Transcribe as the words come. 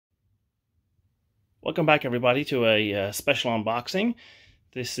Welcome back, everybody, to a special unboxing.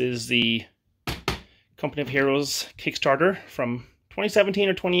 This is the Company of Heroes Kickstarter from 2017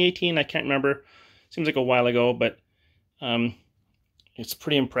 or 2018. I can't remember. Seems like a while ago, but it's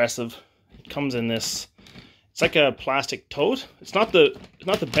pretty impressive. It comes in this. It's like a plastic tote. It's not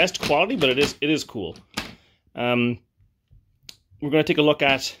the best quality, but it is cool. We're going to take a look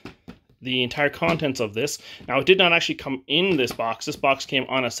at the entire contents of this. Now, it did not actually come in this box. This box came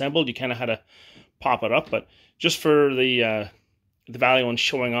unassembled. You kind of had to pop it up, but just for the value on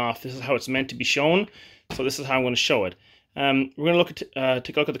showing off, this is how it's meant to be shown. So this is how I'm going to show it. We're going to look at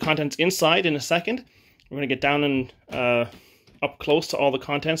take a look at the contents inside in a second. We're going to get down and up close to all the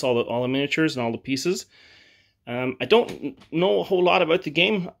contents, all the miniatures and all the pieces. I don't know a whole lot about the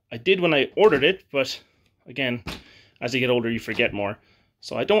game. I did when I ordered it, but again, as you get older, you forget more.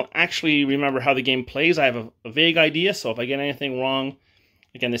 So I don't actually remember how the game plays. I have a vague idea, so if I get anything wrong,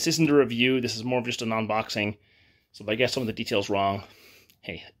 again, this isn't a review. This is more of just an unboxing. So if I get some of the details wrong,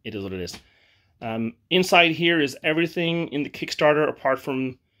 hey, it is what it is. Inside here is everything in the Kickstarter apart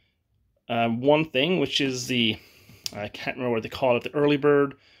from one thing, which is the, I can't remember what they call it, the early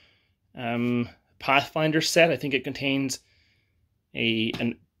bird Pathfinder set. I think it contains a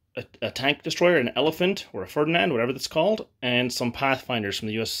tank destroyer, an elephant, or a Ferdinand, whatever that's called, and some Pathfinders from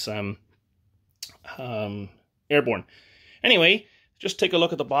the US Airborne. Anyway, just take a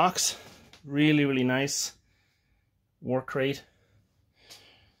look at the box. Really, really nice war crate.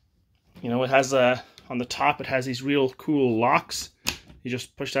 You know, it has on the top, it has these real cool locks. You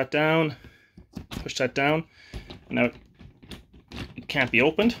just push that down, and now it can't be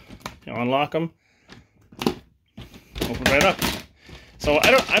opened. You know, unlock them, open right up. So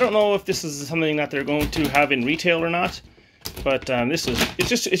I don't know if this is something that they're going to have in retail or not, but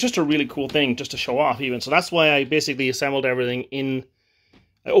it's just a really cool thing just to show off even. So that's why I basically assembled everything in.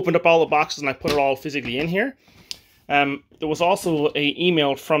 I opened up all the boxes and I put it all physically in here. There was also an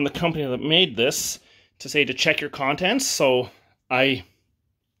email from the company that made this to say to check your contents. So I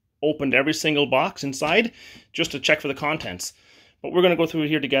opened every single box inside just to check for the contents. But we're going to go through it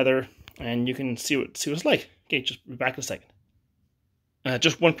here together and you can see what it's like. Okay, just be back in a second.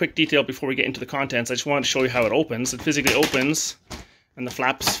 Just one quick detail before we get into the contents. I just wanted to show you how it opens. It physically opens and the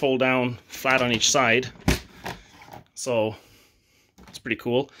flaps fold down flat on each side. So it's pretty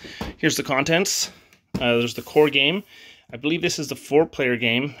cool. Here's the contents. There's the core game. I believe this is the 4-player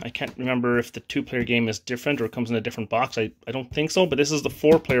game. I can't remember if the 2-player game is different or it comes in a different box. I don't think so, but this is the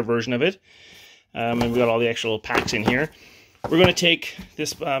 4-player version of it. And we got all the actual packs in here. We're going to take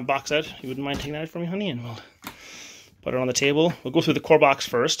this box out. You wouldn't mind taking that out for me, honey? And we'll put it on the table. We'll go through the core box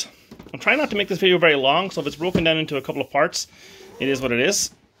first. I'm trying not to make this video very long, so if it's broken down into a couple of parts, it is what it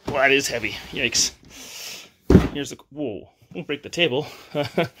is. Well, that is heavy. Yikes. Here's the... Whoa. Don't break the table.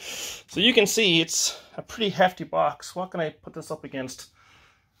 So you can see it's a pretty hefty box. What can I put this up against?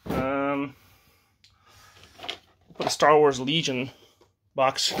 Put a Star Wars Legion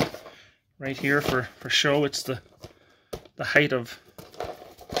box right here for show. It's the height of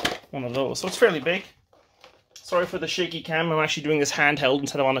one of those. So it's fairly big. Sorry for the shaky cam. I'm actually doing this handheld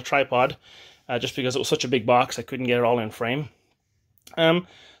instead of on a tripod. Just because it was such a big box, I couldn't get it all in frame. So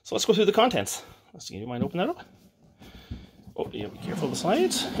let's go through the contents. Let's see, do you mind opening that up? Oh, yeah, be careful of the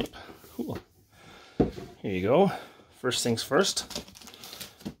sides. Yep, cool. Here you go. First things first.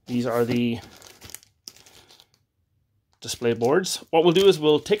 These are the display boards. What we'll do is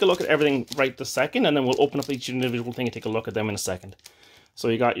we'll take a look at everything right this second, and then we'll open up each individual thing and take a look at them in a second. So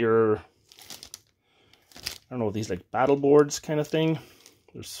you got your, I don't know, these like battle boards kind of thing.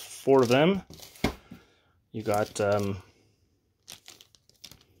 There's 4 of them. You got a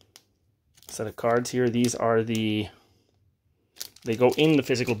set of cards here. These are they go in the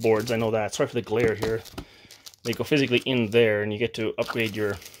physical boards, I know that. Sorry for the glare here. They go physically in there, and you get to upgrade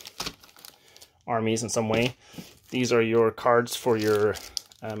your armies in some way. These are your cards for your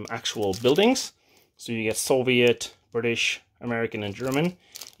actual buildings. So you get Soviet, British, American, and German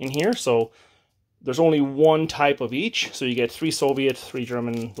in here. So there's only one type of each. So you get 3 Soviet, 3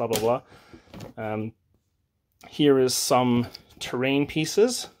 German, blah, blah, blah. Here is some terrain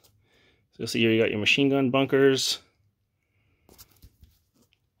pieces. So you'll see here you got your machine gun bunkers,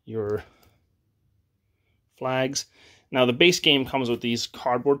 your flags. Now the base game comes with these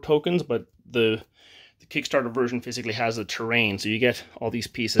cardboard tokens, but the Kickstarter version physically has the terrain, so you get all these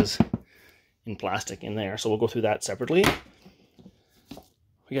pieces in plastic in there. So we'll go through that separately.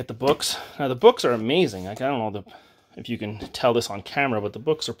 We get the books. Now the books are amazing. Like, I don't know if you can tell this on camera, but the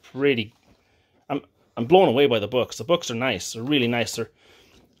books are pretty. I'm blown away by the books. The books are nice. They're really nice.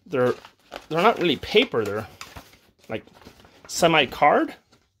 They're not really paper. They're like semi-card.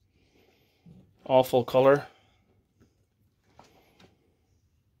 all full color.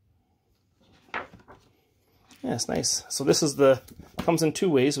 Yeah, it's nice. So this is comes in two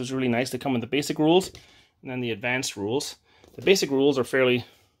ways. It was really nice. They come in the basic rules and then the advanced rules. The basic rules are fairly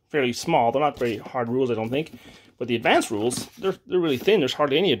small. They're not very hard rules, I don't think. But the advanced rules, they're really thin. There's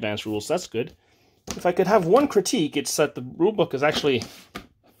hardly any advanced rules. So that's good. If I could have one critique, it's that the rulebook is actually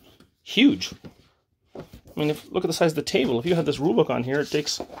huge. I mean, look at the size of the table. If you had this rulebook on here, it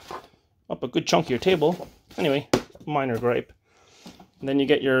takes up a good chunk of your table. Anyway, minor gripe. And then you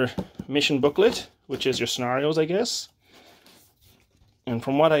get your mission booklet, which is your scenarios, I guess. And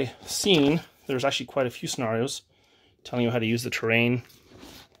from what I've seen, there's actually quite a few scenarios telling you how to use the terrain.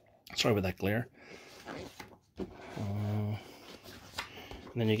 Sorry about that glare.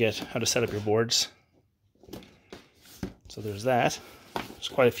 And then you get how to set up your boards. So there's that. There's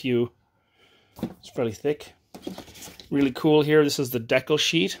quite a few. It's fairly thick. Really cool here. This is the decal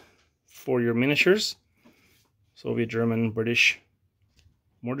sheet for your miniatures. Soviet, German, British.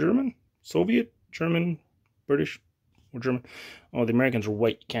 More German? Soviet, German, British, more German. Oh, the Americans are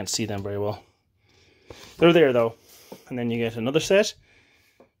white. You can't see them very well. They're there, though. And then you get another set.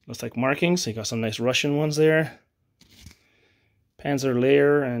 Looks like markings. So you got some nice Russian ones there. Panzer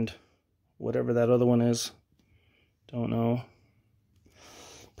Layer and whatever that other one is. Don't know.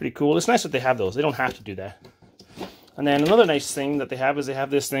 Pretty cool. It's nice that they have those. They don't have to do that. And then another nice thing that they have is they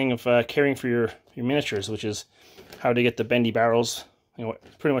have this thing of caring for your miniatures, which is how to get the bendy barrels. You know,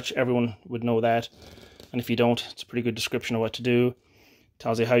 pretty much everyone would know that. And if you don't, it's a pretty good description of what to do. It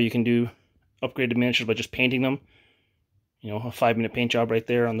tells you how you can do upgraded miniatures by just painting them. You know, a 5-minute paint job right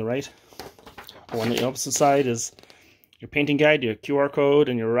there on the right. Or on the opposite side is your painting guide, your QR code,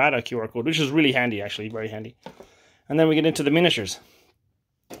 and your errata QR code, which is really handy, actually, very handy. And then we get into the miniatures.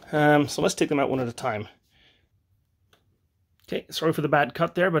 So let's take them out one at a time. Okay, sorry for the bad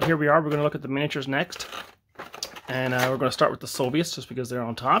cut there, but here we are. We're going to look at the miniatures next. And we're going to start with the Soviets, just because they're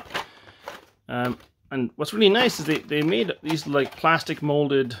on top. And what's really nice is they made these like plastic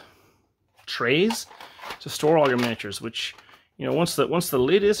molded trays to store all your miniatures, which, you know, once the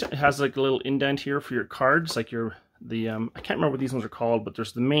lid is, it has like a little indent here for your cards, like I can't remember what these ones are called, but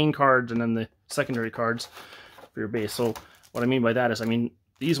there's the main cards and then the secondary cards for your base. So what I mean by that is, I mean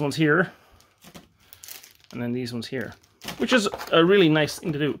these ones here, and then these ones here, which is a really nice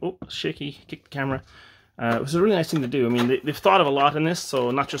thing to do. Oh, shaky, kick the camera. It was a really nice thing to do. I mean, they've thought of a lot in this,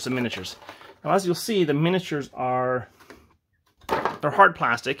 so not just the miniatures. Now, as you'll see, the miniatures they're hard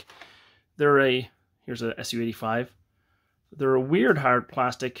plastic. Here's a SU-85. They're a weird hard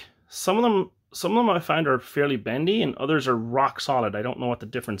plastic. Some of them I find are fairly bendy, and others are rock solid. I don't know what the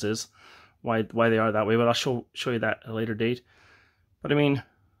difference is, why they are that way, but I'll show you that at a later date. But I mean,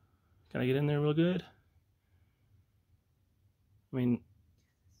 can I get in there real good? I mean,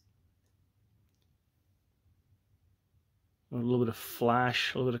 a little bit of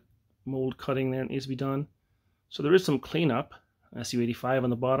flash, a little bit of mold cutting there needs to be done. So there is some cleanup. SU-85 on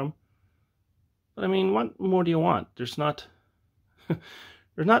the bottom. But I mean, what more do you want? There's not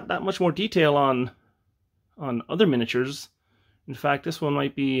that much more detail on other miniatures. In fact, this one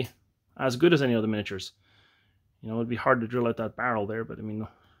might be as good as any other miniatures. You know, it'd be hard to drill out that barrel there, but I mean,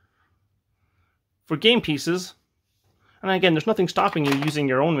 for game pieces, and again, there's nothing stopping you using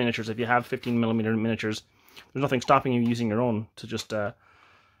your own miniatures if you have 15mm miniatures. There's nothing stopping you using your own to just to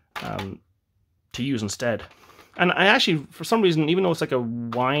use instead. And I actually, for some reason, even though it's like a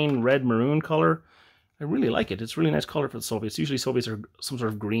wine red maroon color, I really like it. It's a really nice color for the Soviets. Usually Soviets are some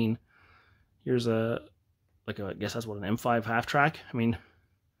sort of green. Here's I guess that's what, an M5 half track. I mean,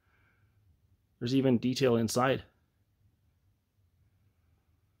 there's even detail inside.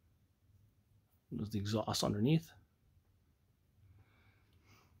 There's the exhaust underneath.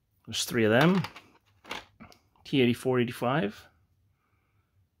 There's 3 of them. T-84, 85.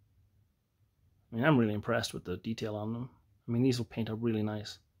 I mean, I'm really impressed with the detail on them. I mean, these will paint up really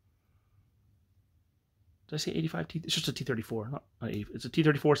nice. Did I say 85 T? It's just a T-34, not 80. It's a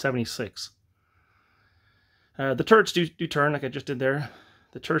T-34 76. The turrets do turn like I just did there.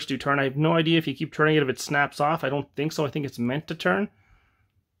 The turrets do turn. I have no idea if you keep turning it if it snaps off. I don't think so. I think it's meant to turn.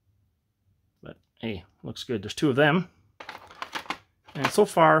 But hey, looks good. There's 2 of them. And so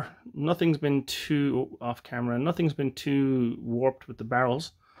far, nothing's been too off camera. Nothing's been too warped with the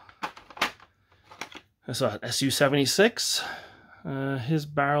barrels. I saw SU-76. His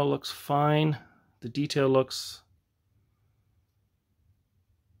barrel looks fine. The detail looks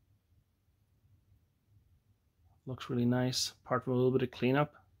really nice. Apart from a little bit of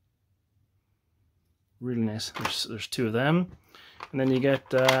cleanup. Really nice. There's 2 of them. And then you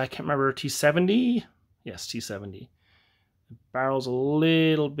get, I can't remember, T-70? Yes, T-70. The barrel's a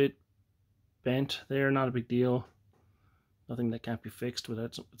little bit bent there, not a big deal. Nothing that can't be fixed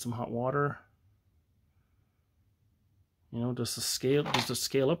with some hot water. You know, does the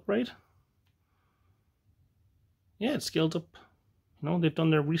scale up right? Yeah, it scaled up. You know, they've done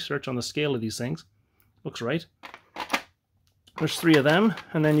their research on the scale of these things. Looks right. There's 3 of them,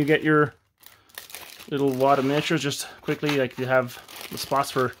 and then you get your little wad of miniatures just quickly, like you have the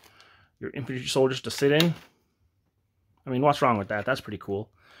spots for your infantry soldiers to sit in. I mean, what's wrong with that? That's pretty cool.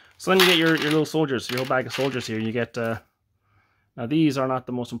 So then you get your little soldiers, your whole bag of soldiers here. You get, now these are not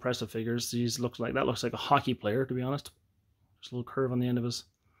the most impressive figures. That looks like a hockey player, to be honest. Just a little curve on the end of his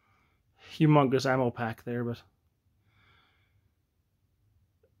humongous ammo pack there, but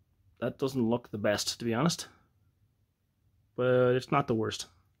that doesn't look the best, to be honest. But it's not the worst.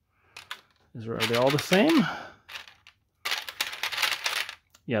 Are they all the same?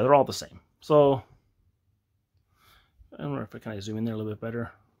 Yeah, they're all the same. So, I don't know if I can zoom in there a little bit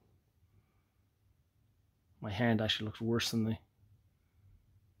better. My hand actually looks worse than the...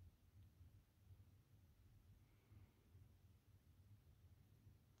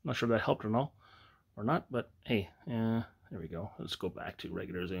 Not sure if that helped or not, but hey, there we go. Let's go back to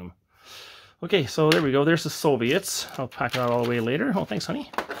regular zoom. Okay, so there we go. There's the Soviets. I'll pack it out all the way later. Oh, thanks, honey.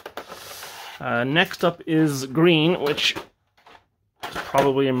 Next up is green, which is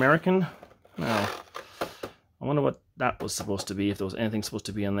probably American. No. I wonder what that was supposed to be, if there was anything supposed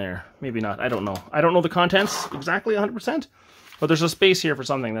to be in there. Maybe not. I don't know. I don't know the contents exactly 100%, but there's a space here for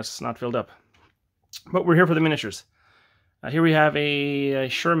something that's not filled up. But we're here for the miniatures. Here we have a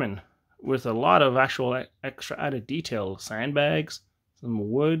Sherman with a lot of actual extra added detail. Sandbags,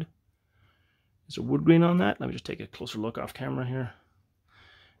 some wood. Is there wood grain on that? Let me just take a closer look off camera here.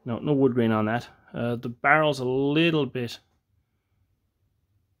 No wood grain on that. The barrel's a little bit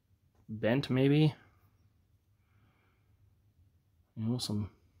bent, maybe. You know, some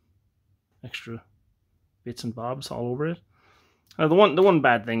extra bits and bobs all over it. The one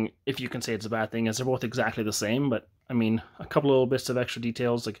bad thing, if you can say it's a bad thing, is they're both exactly the same, but I mean, a couple of little bits of extra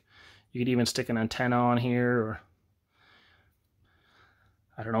details, like you could even stick an antenna on here, or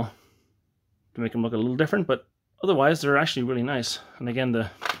I don't know, to make them look a little different, but otherwise they're actually really nice. And again, the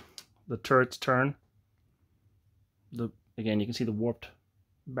turrets turn. Again, you can see the warped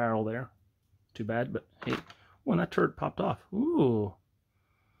barrel there. Too bad, but hey, oh, and that turret popped off. Ooh.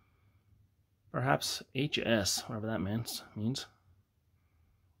 Perhaps HS, whatever that means.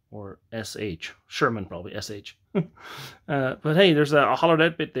 Or SH. Sherman, probably, SH. But hey, there's a hollowed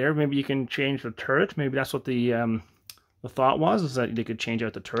out bit there. Maybe you can change the turret. Maybe that's what the thought was, is that they could change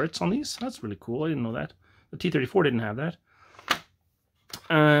out the turrets on these. That's really cool. I didn't know that. The T-34 didn't have that.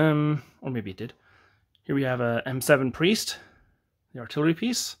 Or maybe it did. Here we have a M7 Priest, the artillery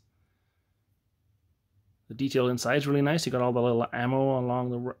piece. The detail inside is really nice. You got all the little ammo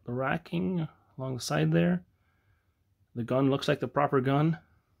along the racking, along the side there. The gun looks like the proper gun.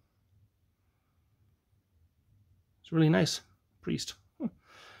 It's really nice. Priest.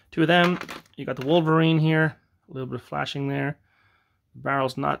 2 of them. You got the Wolverine here. A little bit of flashing there. The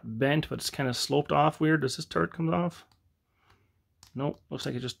barrel's not bent, but it's kind of sloped off weird. Does this turret come off? Nope. Looks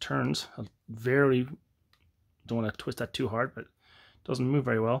like it just turns. Don't want to twist that too hard, but it doesn't move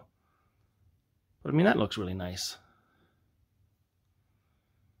very well. But I mean, that looks really nice.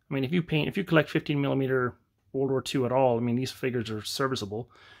 I mean, if you collect 15mm World War II at all, I mean, these figures are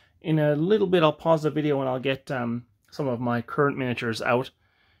serviceable. In a little bit, I'll pause the video and I'll get some of my current miniatures out,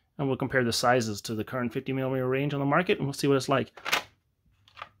 and we'll compare the sizes to the current 50mm range on the market, and we'll see what it's like.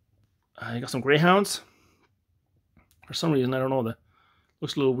 I got some Greyhounds. For some reason, I don't know,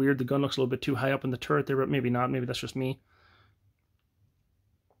 looks a little weird. The gun looks a little bit too high up in the turret there, but maybe not. Maybe that's just me.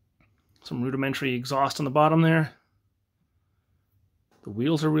 Some rudimentary exhaust on the bottom there. The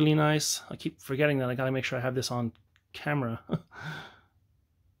wheels are really nice. I keep forgetting that I gotta make sure I have this on camera.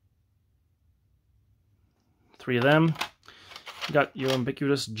 3 of them. You got your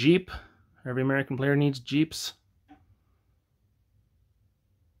ubiquitous Jeep. Every American player needs Jeeps.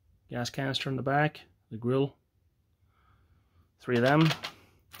 Gas canister in the back. The grill. 3 of them.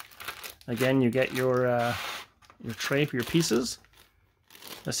 Again, you get your tray for your pieces.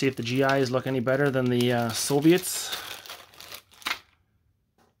 Let's see if the GIs look any better than the Soviets.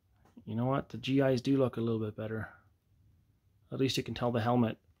 You know what? The GIs do look a little bit better. At least you can tell the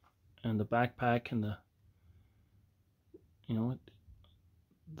helmet and the backpack and the, you know,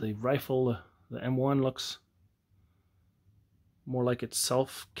 the rifle, the M1 looks more like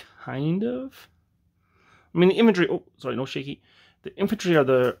itself, kind of. I mean, the infantry. Oh, sorry, no shaky. The infantry are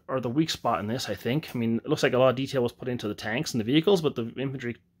the weak spot in this, I think. I mean, it looks like a lot of detail was put into the tanks and the vehicles, but the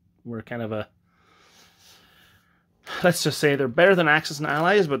infantry were kind of let's just say they're better than Axis and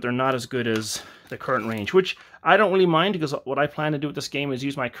Allies, but they're not as good as the current range, which I don't really mind, because what I plan to do with this game is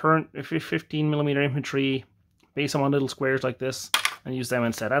use my current 15mm infantry, base them on little squares like this, and use them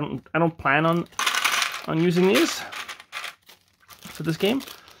instead. I don't plan on using these for this game.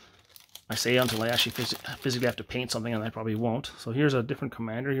 I say until I actually physically have to paint something, and I probably won't. So here's a different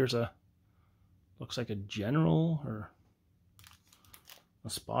commander. Here's a, looks like a general or a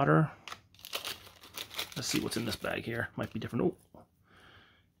spotter. Let's see what's in this bag here. Might be different. Oh,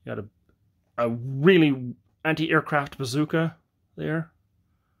 you got a really anti-aircraft bazooka there.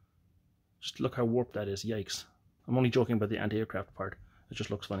 Just look how warped that is. Yikes. I'm only joking about the anti-aircraft part. It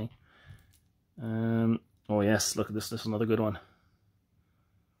just looks funny. Oh yes, look at this. This is another good one.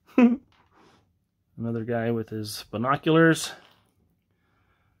 Another guy with his binoculars.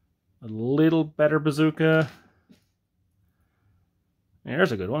 A little better bazooka.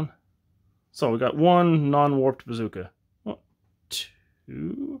 There's a good one. So we got one non-warped bazooka. Oh,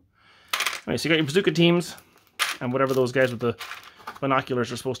 two. Alright, so you got your bazooka teams and whatever those guys with the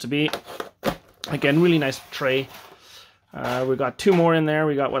binoculars are supposed to be. Again, really nice tray. We got two more in there.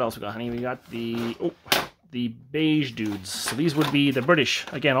 We got, what else we got, honey? We got the beige dudes. So these would be the British.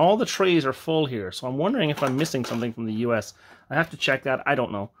 Again, all the trays are full here. So I'm wondering if I'm missing something from the US. I have to check that. I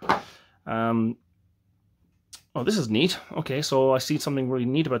don't know. Oh, this is neat. Okay, so I see something really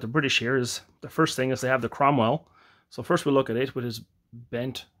neat about the British here. Is the first thing is they have the Cromwell. So first we'll look at it with his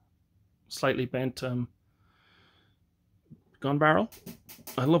bent, slightly bent gun barrel.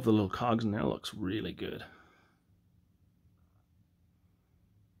 I love the little cogs in there. It looks really good.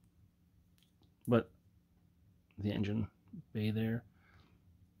 But the engine bay there.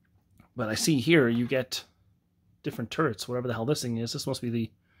 But I see here you get different turrets, whatever the hell this thing is. This must be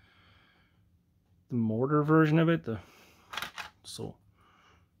the mortar version of it. So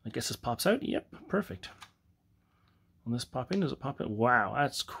I guess this pops out. Yep, perfect. Will this pop in? Does it pop in? Wow,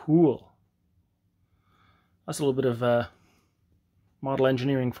 that's cool. That's a little bit of model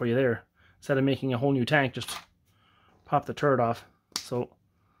engineering for you there. Instead of making a whole new tank, just pop the turret off. So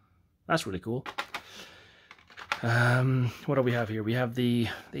that's really cool. What do we have here? We have the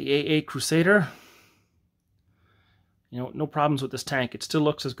AA Crusader. You know, no problems with this tank. It still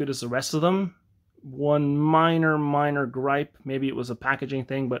looks as good as the rest of them. One minor gripe. Maybe it was a packaging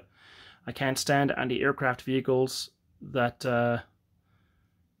thing, but I can't stand anti-aircraft vehicles that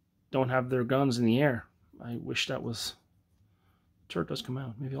don't have their guns in the air. I wish that was... The turret does come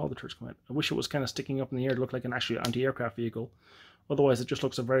out. Maybe all the turrets come out. I wish it was kind of sticking up in the air to look like an actual anti-aircraft vehicle. Otherwise, it just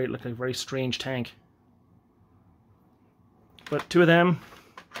looks like a very strange tank. But two of them,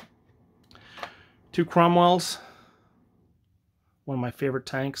 two Cromwells, one of my favorite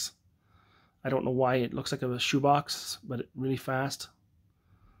tanks. I don't know why it looks like a shoebox, but it's really fast.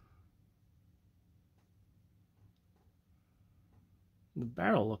 The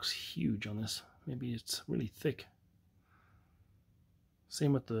barrel looks huge on this. Maybe it's really thick.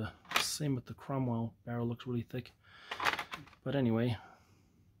 Same with the Cromwell. Barrel looks really thick. But anyway,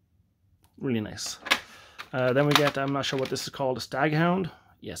 really nice. Then we get, I'm not sure what this is called, a Staghound.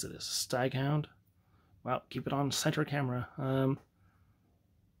 Yes, it is, a Staghound. Well, keep it on center camera. I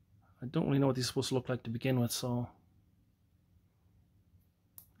don't really know what these are supposed to look like to begin with, so...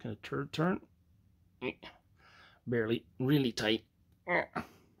 Kind of turn. Barely, really tight.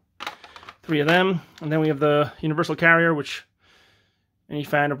 Three of them. And then we have the Universal Carrier, which any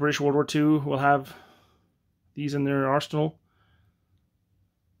fan of British World War II will have these in their arsenal.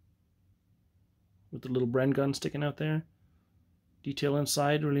 With the little Bren gun sticking out there. Detail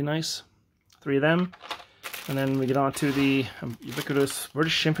inside, really nice. Three of them. And then we get on to the ubiquitous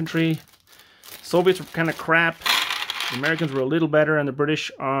British infantry. Soviets were kind of crap. The Americans were a little better, and the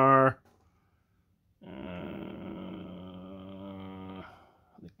British are...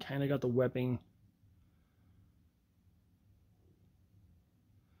 they kind of got the webbing.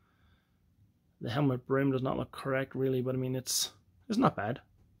 The helmet brim does not look correct, really, but I mean, it's not bad.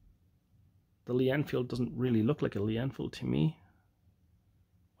 The Lee Enfield doesn't really look like a Lee Enfield to me.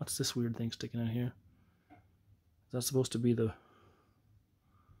 What's this weird thing sticking out here? Is that supposed to be the...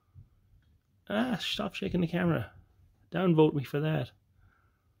 Ah, stop shaking the camera. Downvote me for that.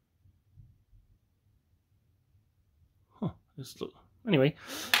 Huh. Anyway,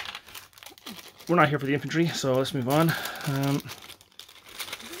 we're not here for the infantry, so let's move on.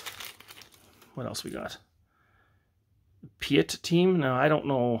 What else we got? Piet team. Now, I don't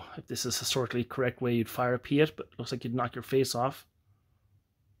know if this is historically correct way you'd fire a Piet, but it looks like you'd knock your face off.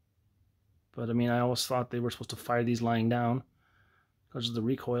 But I mean, I always thought they were supposed to fire these lying down because of the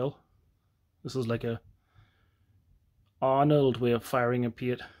recoil. This is like a Arnold way of firing a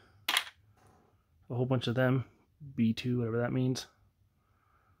Piet. A whole bunch of them. B2, whatever that means.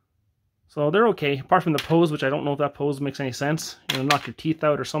 So they're okay, apart from the pose, which I don't know if that pose makes any sense. You know, knock your teeth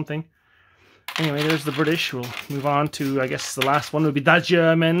out or something. Anyway, there's the British. We'll move on to, I guess, the last one would be the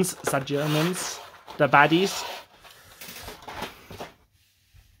Germans. The Germans. The baddies.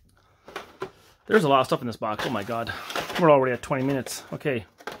 There's a lot of stuff in this box. Oh my god. We're already at 20 minutes. Okay.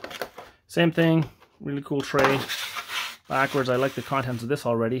 Same thing. Really cool tray. Backwards. I like the contents of this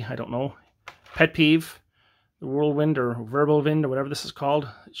already. I don't know. Pet peeve. The whirlwind or verbal wind or whatever this is called.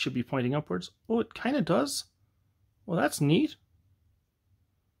 It should be pointing upwards. Oh, it kind of does. Well, that's neat.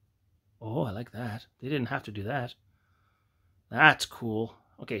 Oh, I like that. They didn't have to do that. That's cool.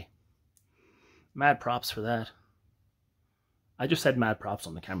 Okay. Mad props for that. I just said mad props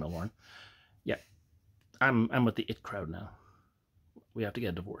on the camera, Lauren. Yeah. I'm with the it crowd now. We have to get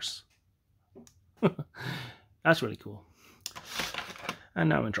a divorce. That's really cool. And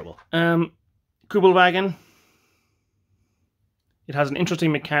now I'm in trouble. Kubelwagen. It has an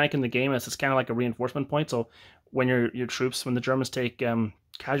interesting mechanic in the game. It's kind of like a reinforcement point. So when your troops, when the Germans take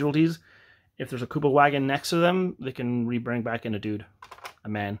casualties, if there's a Kubelwagen next to them, they can bring back in a dude, a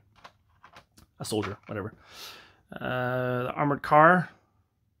man, a soldier, whatever. The armored car.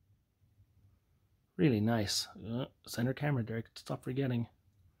 Really nice. Center camera, Derek. Stop forgetting.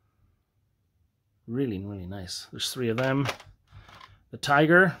 Really, really nice. There's 3 of them. The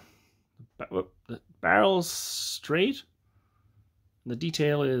Tiger. The barrel's straight. The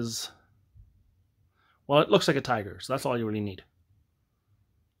detail is, well, it looks like a tiger, so that's all you really need.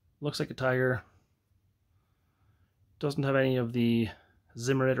 Looks like a tiger. Doesn't have any of the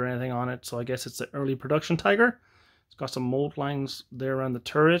Zimmerit or anything on it, so I guess it's an early production tiger. It's got some mold lines there around the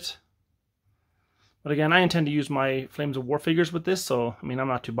turret. But again, I intend to use my Flames of War figures with this, so I mean, I'm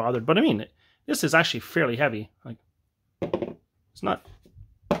not too bothered. But I mean, this is actually fairly heavy. Like, it's not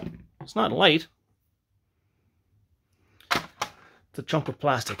light. It's a chunk of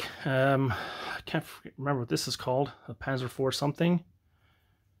plastic. I can't remember what this is called. A Panzer IV something.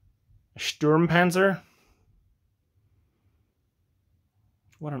 A Sturmpanzer.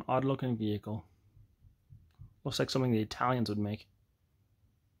 What an odd looking vehicle. Looks like something the Italians would make.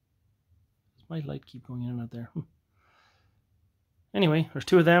 Does my light keep going in and out there? Anyway, there's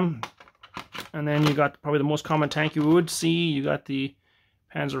 2 of them. And then you got probably the most common tank you would see. You got the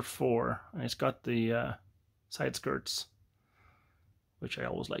Panzer IV. And it's got the side skirts, which I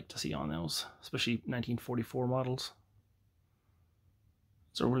always like to see on those, especially 1944 models.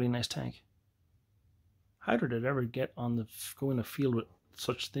 It's a really nice tank. How did it ever get on the go in a field with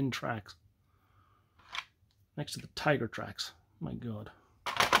such thin tracks next to the Tiger tracks? My god.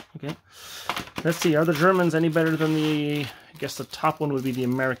 Okay, let's see, are the Germans any better than the, I guess the top one would be the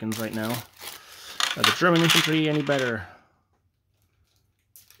Americans right now. Are the German infantry any better?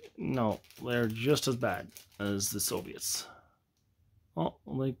 No, they're just as bad as the Soviets. Oh,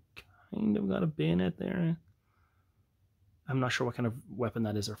 they kind of got a bayonet there. I'm not sure what kind of weapon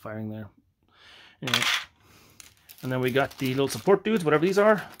that is they're firing there. Anyway. And then we got the little support dudes, whatever these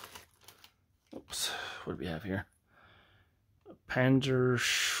are. Oops, what do we have here? Panzer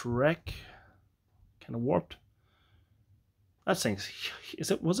Shrek. Kind of warped. That thing's,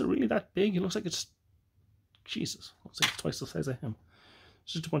 was it really that big? It looks like it's, Jesus, looks like it's twice the size of him.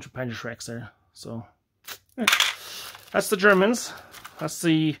 It's just a bunch of Panzer Shreks there. So, yeah. That's the Germans. That's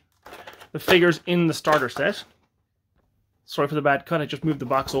the figures in the starter set. Sorry for the bad cut. I just moved the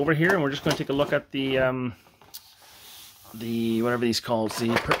box over here, and we're just going to take a look at the whatever these called,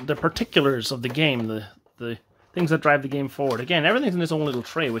 the particulars of the game, the things that drive the game forward. Again, everything's in this own little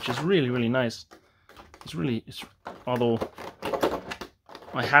tray, which is really, really nice. Although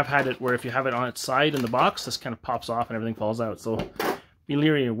I have had it where if you have it on its side in the box, this kind of pops off and everything falls out. So be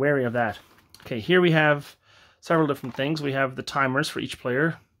wary of that. Okay, here we have several different things. We have the timers for each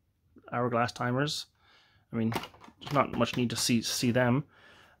player, hourglass timers. I mean, there's not much need to see them.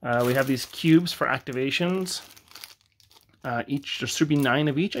 We have these cubes for activations. There should be 9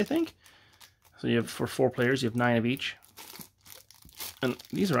 of each, I think. So you have, for 4 players, you have 9 of each. And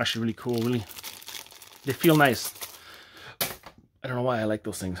these are actually really cool, really. They feel nice. I don't know why I like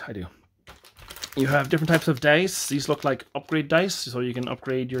those things. I do. You have different types of dice. These look like upgrade dice, so you can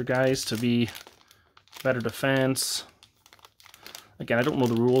upgrade your guys to be better defense. Again, I don't know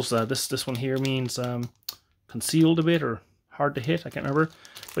the rules. This one here means concealed a bit or hard to hit. I can't remember.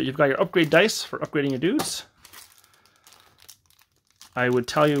 But you've got your upgrade dice for upgrading your dudes. I would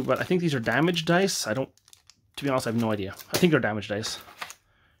tell you, but I think these are damage dice. To be honest, I have no idea. I think they're damage dice.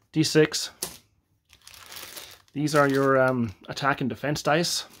 D6. These are your attack and defense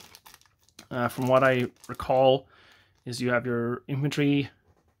dice. From what I recall, is you have your infantry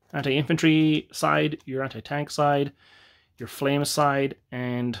anti-infantry side, your anti-tank side, your flame side,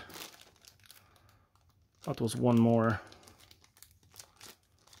 and I thought there was one more.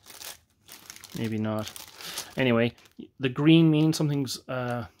 Maybe not. Anyway, the green means something's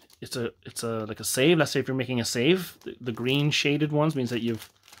it's a like a save. Let's say if you're making a save, the green shaded ones means that you've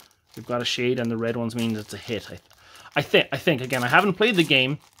got a shade, and the red ones means it's a hit. I think again, I haven't played the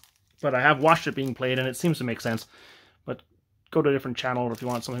game, but I have watched it being played, and it seems to make sense. But go to a different channel if you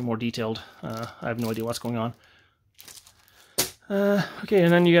want something more detailed. I have no idea what's going on. Okay,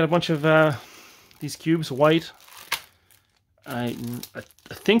 and then you get a bunch of these cubes, white. I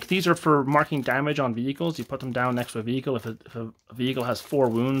think these are for marking damage on vehicles. You put them down next to a vehicle. If a vehicle has 4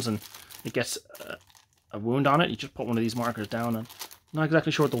 wounds and it gets a wound on it, you just put one of these markers down. I'm not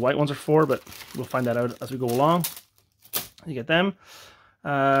exactly sure what the white ones are for, but we'll find that out as we go along. You get them.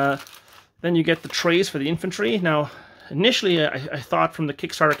 Then you get the trays for the infantry. Now, initially, I thought from the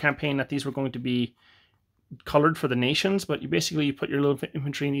Kickstarter campaign that these were going to be colored for the nations, but you put your little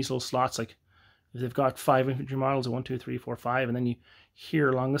infantry in these little slots. Like if they've got 5 infantry models, 1, 2, 3, 4, 5, and then you here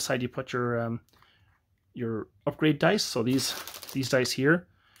along this side you put your upgrade dice. So these dice here,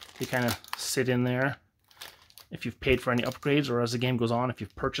 they kind of sit in there. If you've paid for any upgrades, or as the game goes on, if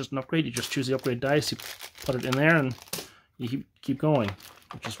you've purchased an upgrade, you just choose the upgrade dice, you put it in there, and you keep going,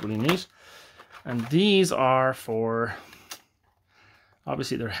 which is really neat. And these are for,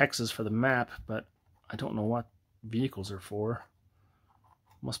 obviously they're hexes for the map, but I don't know what vehicles are for.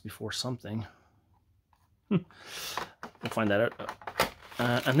 Must be for something. We'll find that out.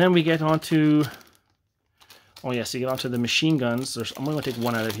 And then we get onto, oh yes, you get onto the machine guns. I'm going to take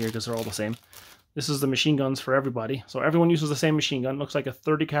one out of here because they're all the same. This is the machine guns for everybody. So everyone uses the same machine gun. Looks like a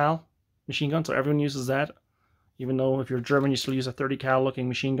 30 cal machine gun, so everyone uses that. Even though if you're German, you still use a 30 cal looking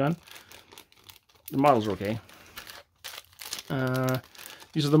machine gun. The models are okay.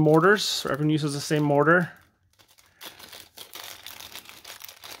 These are the mortars. So everyone uses the same mortar.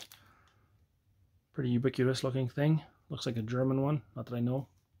 Pretty ubiquitous looking thing. Looks like a German one. Not that I know.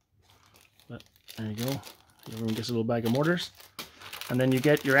 But there you go. Everyone gets a little bag of mortars. And then you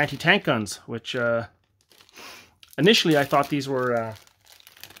get your anti-tank guns, which initially I thought these were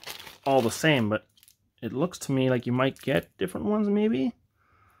all the same, but it looks to me like you might get different ones maybe.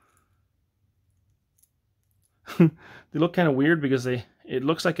 They look kind of weird because it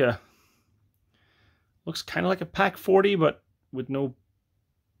looks like looks kind of like a Pack 40, but with no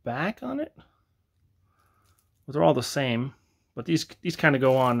back on it. But they're all the same. But these kind of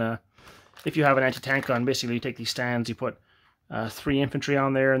go on. If you have an anti-tank gun, basically you take these stands, you put 3 infantry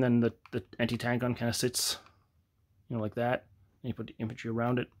on there, and then the anti-tank gun kind of sits, you know, like that. And you put the infantry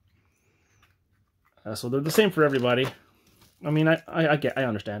around it. So they're the same for everybody. I mean, I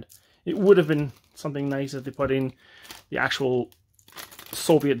understand. It would have been something nice if they put in the actual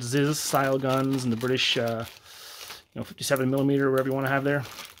Soviet Ziz style guns and the British, 57mm, or whatever you want to have there.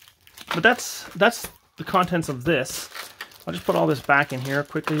 But that's the contents of this. I'll just put all this back in here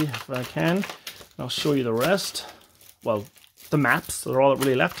quickly if I can. And I'll show you the rest. Well, the maps. They're all that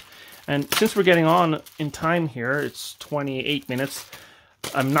really left. And since we're getting on in time here, it's 28 minutes.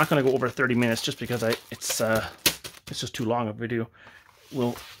 I'm not going to go over 30 minutes just because it's just too long a video.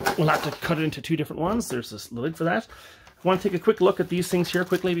 We'll have to cut it into 2 different ones. There's this lid for that. I want to take a quick look at these things here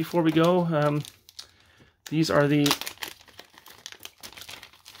quickly before we go. These are the...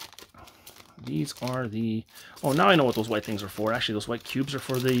 Oh, now I know what those white things are for. Actually, those white cubes are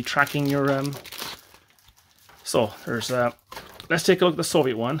for the tracking your... So, there's... let's take a look at the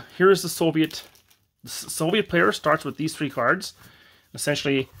Soviet one. Here is the Soviet... The Soviet player starts with these 3 cards.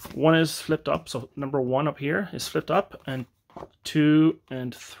 Essentially, one is flipped up. So, number 1 up here is flipped up, and 2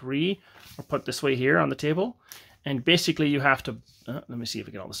 and 3 are put this way here on the table. And basically, you have to... let me see if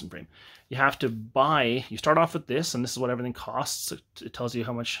I get all this in frame. You have to buy... You start off with this, and this is what everything costs. It tells you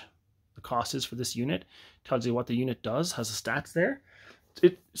how much the cost is for this unit. It tells you what the unit does, has the stats there.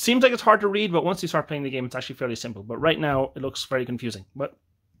 It seems like it's hard to read, but once you start playing the game, it's actually fairly simple. But right now, it looks very confusing. But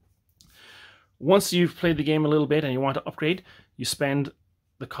once you've played the game a little bit and you want to upgrade, you spend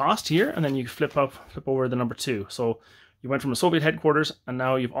the cost here, and then you flip over the number 2. So you went from a Soviet headquarters, and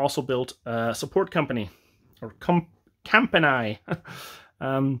now you've also built a support company, or company.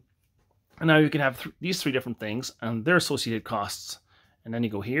 And now you can have these 3 different things and their associated costs. And then you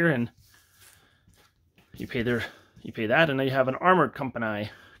go here and you pay that, and now you have an armored company.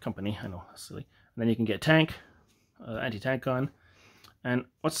 I know, that's silly. And then you can get tank, anti-tank gun. And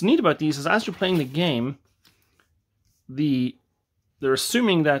what's neat about these is as you're playing the game, they're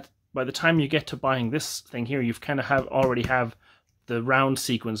assuming that by the time you get to buying this thing here, you've kind of already have the round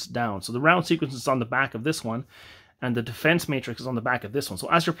sequence down. So the round sequence is on the back of this one, and the defense matrix is on the back of this one. So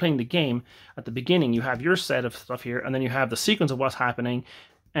as you're playing the game, at the beginning you have your set of stuff here, and then you have the sequence of what's happening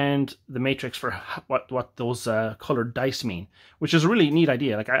and the matrix for what those colored dice mean, which is a really neat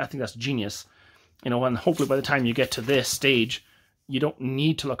idea. Like, I think that's genius. You know, and hopefully by the time you get to this stage, you don't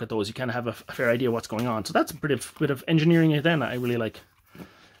need to look at those. You kind of have a fair idea what's going on. So that's a bit of engineering then that I really like.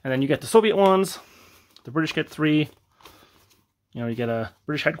 And then you get the Soviet ones. The British get 3. You know, you get a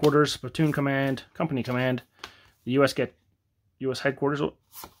British headquarters, platoon command, company command. The US get US headquarters,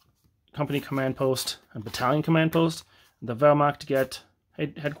 company command post, and battalion command post. The Wehrmacht get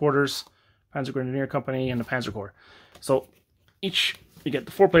headquarters, Panzer Grenadier Company, and the Panzer Corps. So each, you get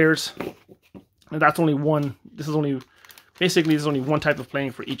the 4 players, and that's only one. This is only one type of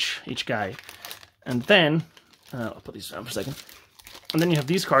playing for each guy. And then I'll put these down for a second. And then you have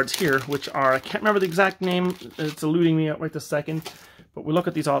these cards here, which are, I can't remember the exact name. It's eluding me right this second. But we look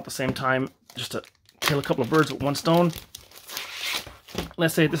at these all at the same time, just to kill a couple of birds with one stone.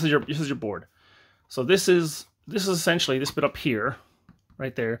 Let's say this is your board. So this is essentially this bit up here,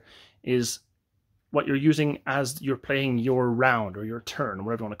 right there, is what you're using as you're playing your round or your turn,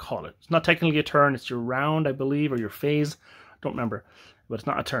 whatever you want to call it. It's not technically a turn, it's your round, I believe, or your phase. I don't remember, but it's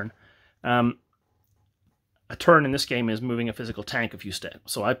not a turn. A turn in this game is moving a physical tank a few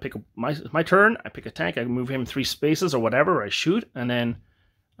steps. So I pick my turn, I pick a tank, I move him 3 spaces or whatever, or I shoot, and then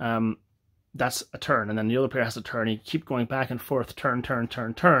that's a turn. And then the other player has a turn. You keep going back and forth, turn, turn,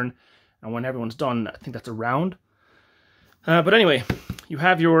 turn, turn. And when everyone's done, I think that's a round. But anyway, you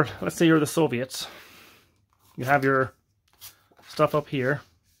have your, let's say you're the Soviets. You have your stuff up here.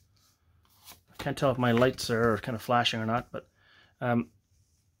 I can't tell if my lights are kind of flashing or not, but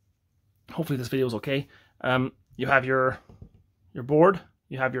hopefully this video is okay. You have your board.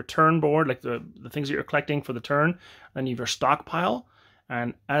 You have your turn board, like the things that you're collecting for the turn. Then you have your stockpile.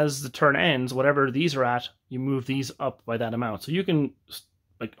 And as the turn ends, whatever these are at, you move these up by that amount. So you can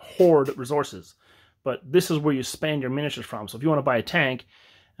like hoard resources. But this is where you spend your miniatures from. So if you want to buy a tank,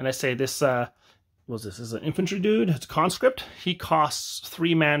 and let's say this, what's this? This is an infantry dude. It's a conscript. He costs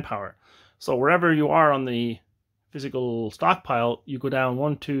 3 manpower. So wherever you are on the physical stockpile, you go down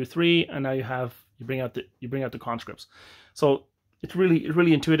 1, 2, 3, and now you bring out the conscripts. So it's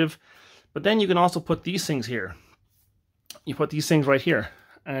really intuitive. But then you can also put these things here. You put these things right here,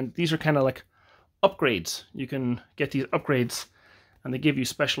 and these are kind of like upgrades. You can get these upgrades, and they give you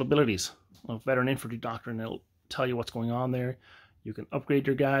special abilities. Well, veteran infantry doctrine, it'll tell you what's going on there. You can upgrade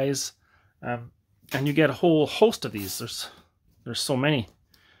your guys, and you get a whole host of these. There's so many.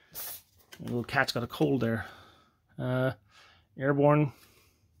 The little cat's got a cold there. Airborne,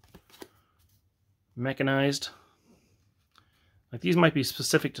 mechanized. Like these might be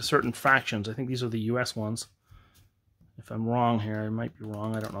specific to certain factions. I think these are the US ones. If I'm wrong here, I might be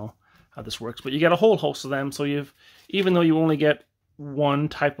wrong. I don't know how this works, but you get a whole host of them. So even though you only get one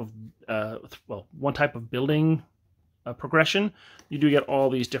type of building progression, you do get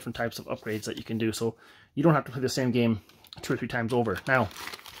all these different types of upgrades that you can do. So you don't have to play the same game 2 or 3 times over. Now,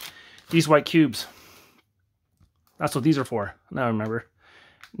 these white cubes, that's what these are for. Now I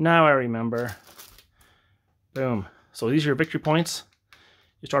remember. Boom. So these are your victory points.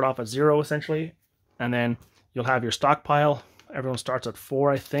 You start off at 0 essentially, and then you'll have your stockpile. Everyone starts at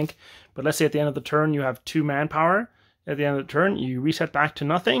 4, I think. But let's say at the end of the turn you have 2 manpower. At the end of the turn, you reset back to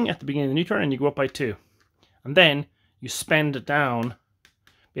nothing at the beginning of the new turn, and you go up by 2. And then you spend it down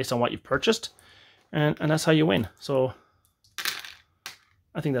based on what you've purchased, and that's how you win. So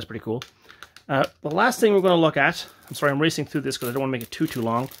I think that's pretty cool. The last thing we're going to look at, I'm sorry, I'm racing through this because I don't want to make it too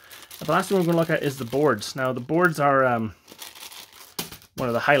long. But the last thing we're going to look at is the boards. Now, the boards are one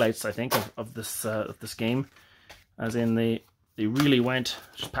of the highlights, I think, of this game. As in, they really went,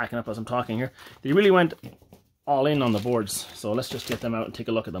 just packing up as I'm talking here, they really went all in on the boards. So let's just get them out and take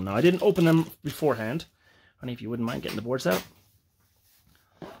a look at them. Now, I didn't open them beforehand. Honey, if you wouldn't mind getting the boards out.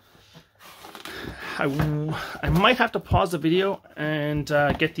 I might have to pause the video and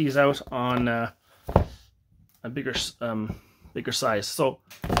get these out on a bigger size. So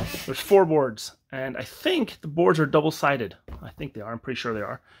there's 4 boards, and I think the boards are double-sided. I think they are. I'm pretty sure they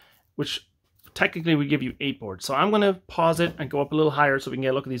are, which technically would give you 8 boards. So I'm going to pause it and go up a little higher so we can get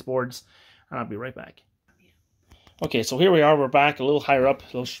a look at these boards, and I'll be right back. Okay, so here we are. We're back a little higher up,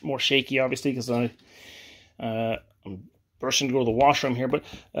 a little more shaky, obviously, because I'm bursting to go to the washroom here. But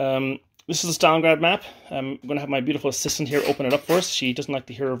this is a Stalingrad map. I'm going to have my beautiful assistant here open it up for us. She doesn't like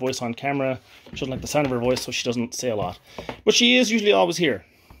to hear her voice on camera. She doesn't like the sound of her voice, so she doesn't say a lot. But she is usually always here.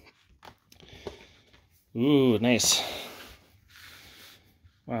 Ooh, nice.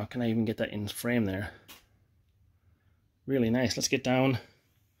 Wow, can I even get that in frame there? Really nice. Let's get down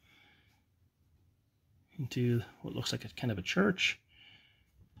into what looks like a kind of a church,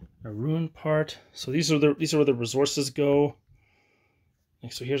 a ruined part. So these are where the resources go.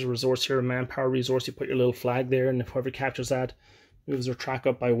 Like, so here's a resource here, a manpower resource. You put your little flag there, and if whoever captures that moves their track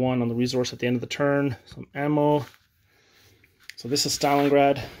up by 1 on the resource at the end of the turn. Some ammo. So this is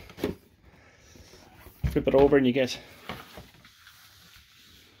Stalingrad. Flip it over and you get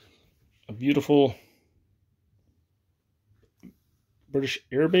a beautiful British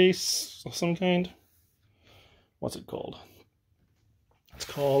air base of some kind. What's it called? It's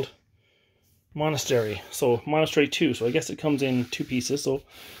called Monastery. So Monastery 2. So I guess it comes in 2 pieces. So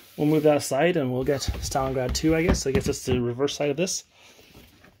we'll move that aside and we'll get Stalingrad 2, I guess. I guess it's the reverse side of this.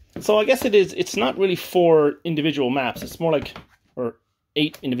 So I guess it's not really 4 individual maps. It's more like, or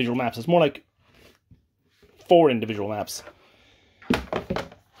 8 individual maps. It's more like 4 individual maps.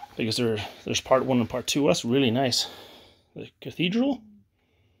 Because there's part 1 and part 2. That's really nice. The cathedral?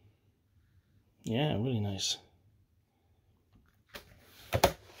 Yeah, really nice.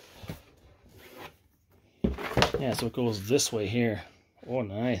 Yeah, so it goes this way here. Oh,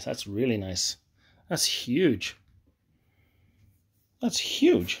 nice. That's really nice. That's huge. That's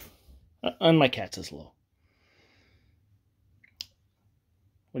huge. And my cat's is low.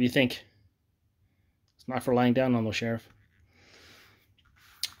 What do you think? It's not for lying down on though, Sheriff.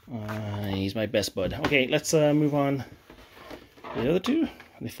 He's my best bud. Okay, let's move on. The other 2,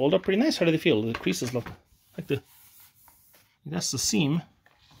 they fold up pretty nice. How do they feel? The creases look like that's the seam.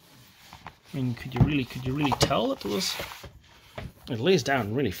 I mean, could you really tell that it lays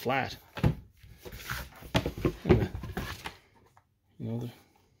down really flat. And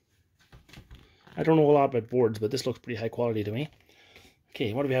I don't know a lot about boards, but this looks pretty high quality to me.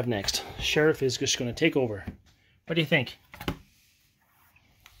 Okay, what do we have next? Sheriff is just going to take over. What do you think?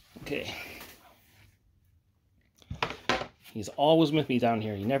 Okay. He's always with me down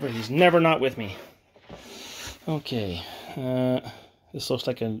here. He's never not with me. Okay. This looks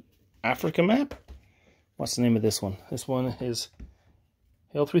like an Africa map. What's the name of this one? This one is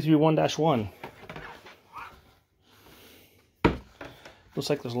L331-1. Looks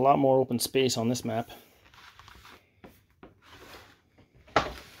like there's a lot more open space on this map.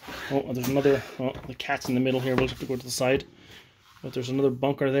 Oh, there's another... Oh, the cat's in the middle here. We'll have to go to the side. But there's another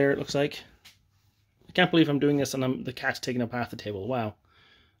bunker there, it looks like. I can't believe I'm doing this and the cat's taking up half the table. Wow.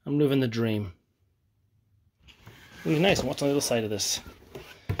 I'm living the dream. Really nice. And what's on the other side of this?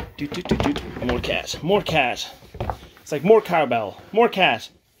 More cat. More cat. It's like more cowbell. More cat.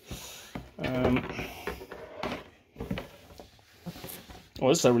 Oh,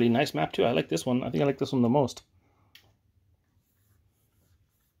 this is a really nice map too. I like this one. I think I like this one the most.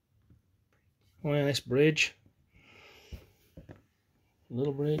 Oh, yeah, nice bridge.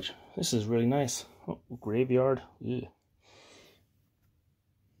 Little bridge. This is really nice. Oh, graveyard. Ew.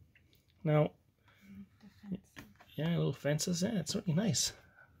 Now, yeah, little fences. Yeah, it's really nice.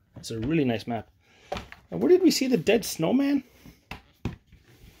 It's a really nice map. Now, where did we see the dead snowman?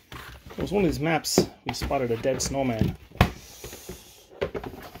 It was one of these maps we spotted a dead snowman.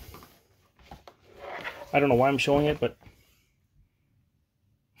 I don't know why I'm showing it, but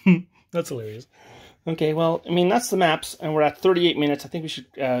that's hilarious. Okay, well, I mean, that's the maps, and we're at 38 minutes. I think we should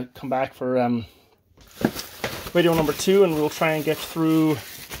come back for video number 2, and we'll try and get through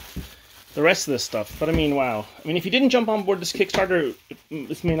the rest of this stuff. But I mean, wow. I mean, if you didn't jump on board this Kickstarter,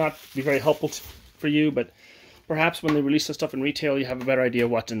 this may not be very helpful for you, but perhaps when they release this stuff in retail, you have a better idea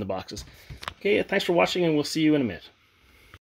of what's in the boxes. Okay, thanks for watching, and we'll see you in a minute.